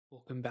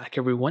Welcome back,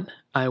 everyone.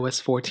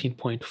 iOS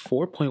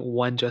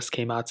 14.4.1 just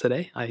came out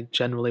today. I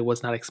generally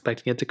was not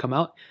expecting it to come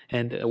out,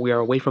 and we are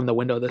away from the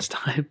window this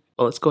time.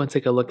 But let's go and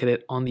take a look at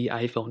it on the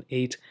iPhone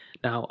 8.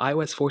 Now,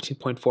 iOS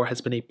 14.4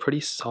 has been a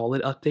pretty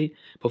solid update,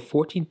 but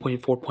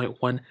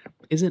 14.4.1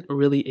 isn't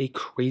really a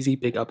crazy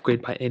big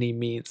upgrade by any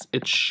means.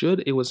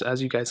 It was,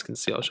 as you guys can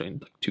see, I'll show you in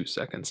like 2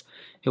 seconds.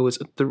 It was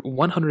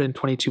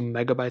 122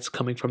 megabytes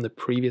coming from the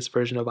previous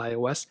version of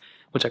iOS,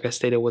 which, like I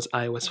stated, was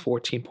iOS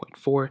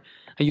 14.4.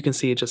 And you can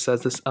see it just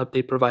says this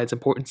update provides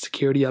important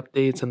security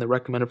updates and they're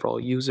recommended for all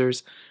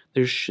users.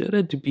 There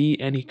shouldn't be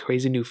any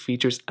crazy new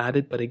features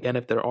added, but again,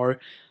 if there are,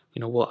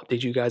 we'll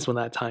update you guys when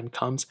that time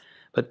comes.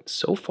 But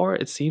so far,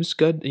 it seems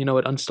good.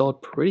 It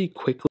installed pretty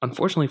quickly.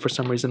 Unfortunately, for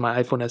some reason,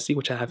 my iPhone SE,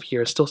 which I have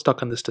here, is still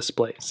stuck on this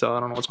display, so I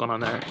don't know what's going on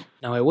there.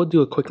 Now, I will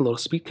do a quick little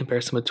speed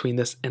comparison between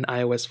this and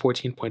iOS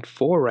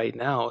 14.4 right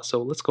now,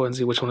 so let's go and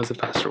see which one is the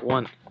faster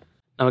one.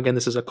 Now again,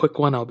 this is a quick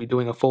one. I'll be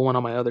doing a full one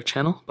on my other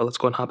channel, but let's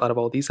go and hop out of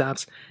all these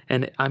apps.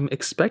 And I'm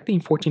expecting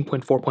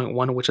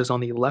 14.4.1, which is on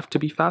the left, to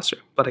be faster,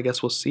 but I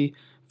guess we'll see.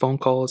 Phone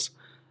calls,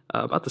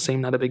 about the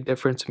same, not a big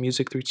difference.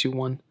 Music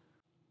 321.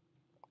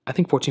 I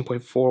think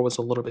 14.4 was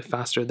a little bit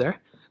faster there.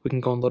 We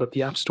can go and load up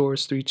the app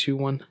stores,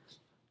 321.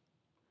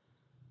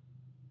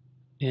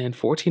 And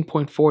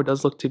 14.4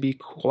 does look to be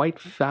quite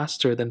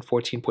faster than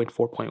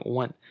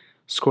 14.4.1.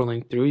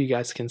 Scrolling through, you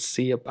guys can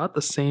see about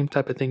the same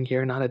type of thing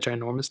here, not a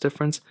ginormous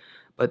difference,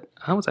 but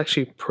that was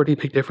actually a pretty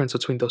big difference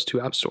between those two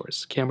app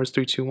stores. Cameras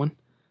 321,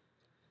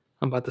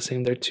 about the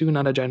same there too,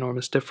 not a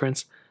ginormous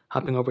difference.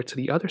 Hopping over to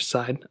the other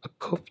side,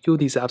 a few of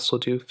these apps will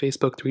do.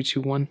 Facebook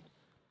 321,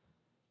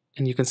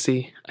 and you can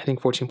see I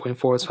think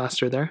 14.4 is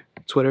faster there.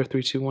 Twitter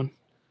 321.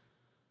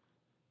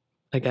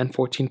 Again,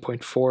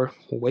 14.4,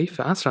 way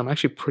faster. I'm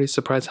actually pretty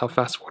surprised how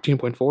fast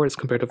 14.4 is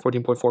compared to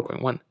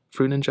 14.4.1.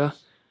 Fruit Ninja.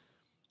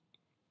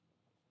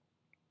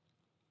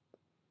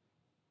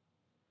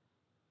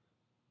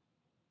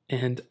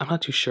 And I'm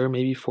not too sure,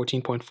 maybe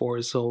 14.4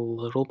 is a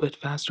little bit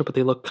faster, but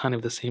they look kind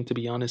of the same, to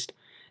be honest.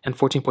 And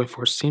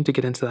 14.4 seemed to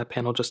get into that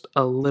panel just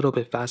a little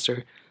bit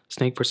faster.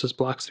 Snake versus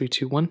Blocks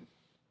 321.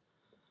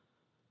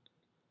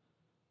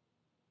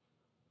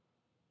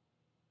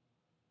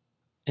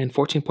 And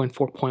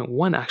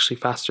 14.4.1 actually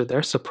faster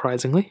there,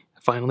 surprisingly.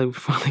 Finally, we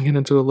finally get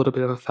into a little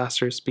bit of a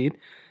faster speed.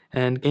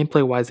 And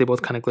gameplay-wise, they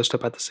both kind of glitched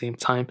up at the same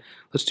time.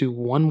 Let's do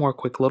one more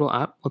quick little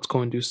app. Let's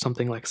go and do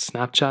something like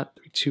Snapchat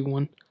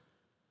 321.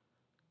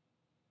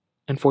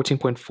 And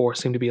 14.4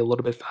 seem to be a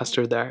little bit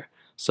faster there.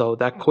 So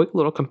that quick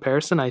little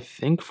comparison, I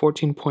think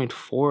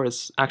 14.4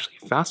 is actually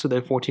faster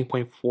than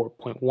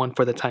 14.4.1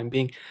 for the time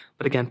being.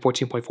 But again,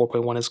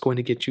 14.4.1 is going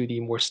to get you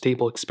the more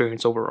stable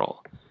experience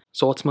overall.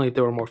 So ultimately, if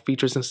there were more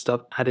features and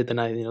stuff added, then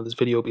this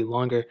video will be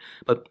longer.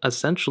 But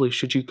essentially,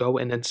 should you go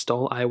and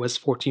install iOS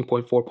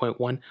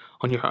 14.4.1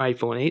 on your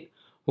iPhone 8?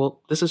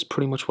 Well, this is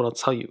pretty much what I'll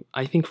tell you.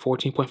 I think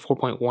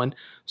 14.4.1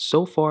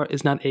 so far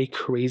is not a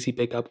crazy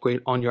big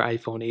upgrade on your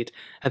iPhone 8.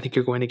 I think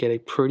you're going to get a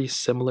pretty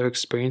similar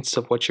experience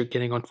of what you're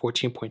getting on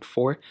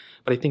 14.4.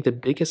 But I think the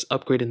biggest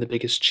upgrade and the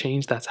biggest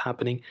change that's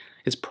happening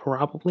is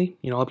probably,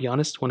 I'll be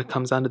honest, when it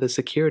comes down to the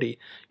security,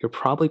 you're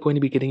probably going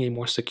to be getting a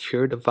more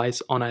secure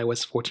device on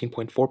iOS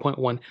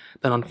 14.4.1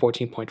 than on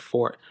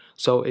 14.4.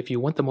 So if you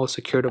want the most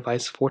secure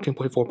device,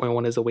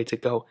 14.4.1 is the way to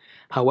go.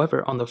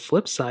 However, on the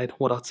flip side,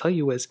 what I'll tell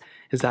you is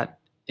that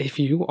if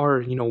you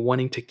are,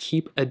 wanting to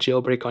keep a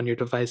jailbreak on your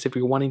device, if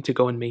you're wanting to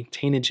go and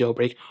maintain a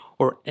jailbreak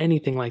or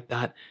anything like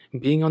that,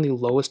 being on the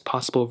lowest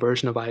possible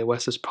version of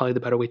iOS is probably the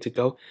better way to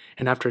go.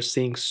 And after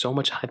seeing so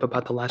much hype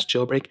about the last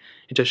jailbreak,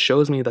 it just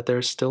shows me that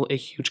there's still a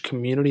huge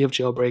community of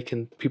jailbreak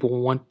and people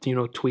want,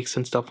 tweaks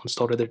and stuff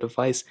installed to their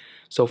device.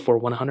 So for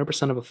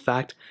 100% of a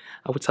fact,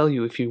 I would tell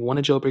you, if you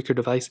want to jailbreak your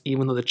device,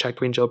 even though the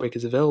checkbrain jailbreak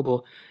is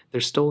available,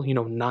 there's still,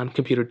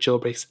 non-computer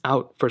jailbreaks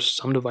out for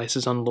some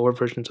devices on lower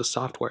versions of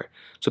software.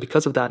 So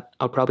because of that,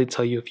 I'll probably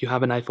tell you, if you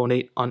have an iPhone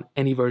 8 on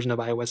any version of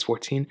iOS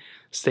 14,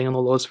 stay on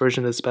the lowest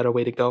version is a better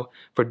way to go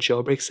for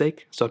jailbreak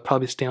sake. So I'd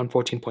probably stay on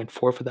 14.4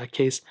 for that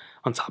case.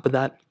 On top of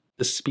that,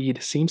 the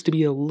speed seems to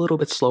be a little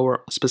bit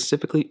slower,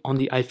 specifically on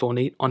the iPhone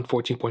 8 on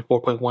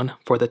 14.4.1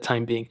 for the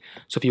time being.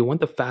 So if you want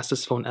the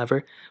fastest phone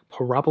ever,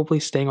 probably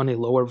staying on a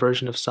lower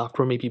version of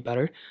software may be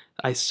better.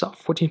 I saw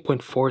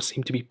 14.4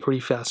 seem to be pretty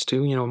fast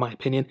too, in my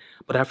opinion,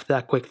 but after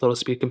that quick little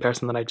speed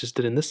comparison that I just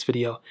did in this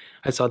video,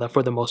 I saw that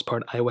for the most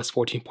part, iOS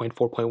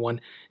 14.4.1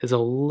 is a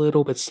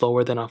little bit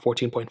slower than on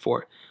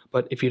 14.4.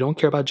 But if you don't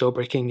care about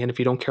jailbreaking and if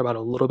you don't care about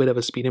a little bit of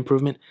a speed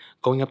improvement,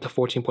 going up to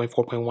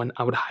 14.4.1,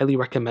 I would highly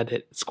recommend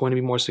it. It's going to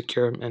be more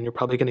secure and you're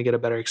probably going to get a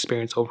better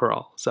experience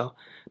overall. So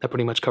that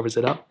pretty much covers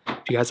it up.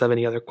 If you guys have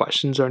any other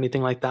questions or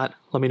anything like that,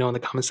 let me know in the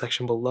comment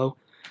section below.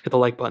 Hit the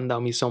like button, that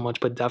would mean so much,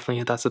 but definitely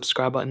hit that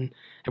subscribe button.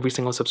 Every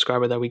single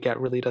subscriber that we get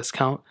really does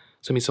count.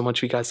 So it means so much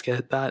if you guys can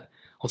hit that.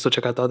 Also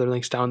check out the other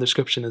links down in the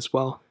description as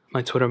well.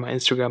 My Twitter, my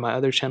Instagram, my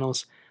other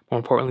channels. More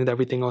importantly than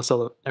everything else, I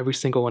love every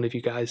single one of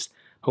you guys.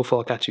 Hopefully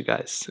I'll catch you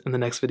guys in the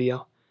next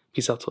video.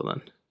 Peace out till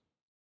then.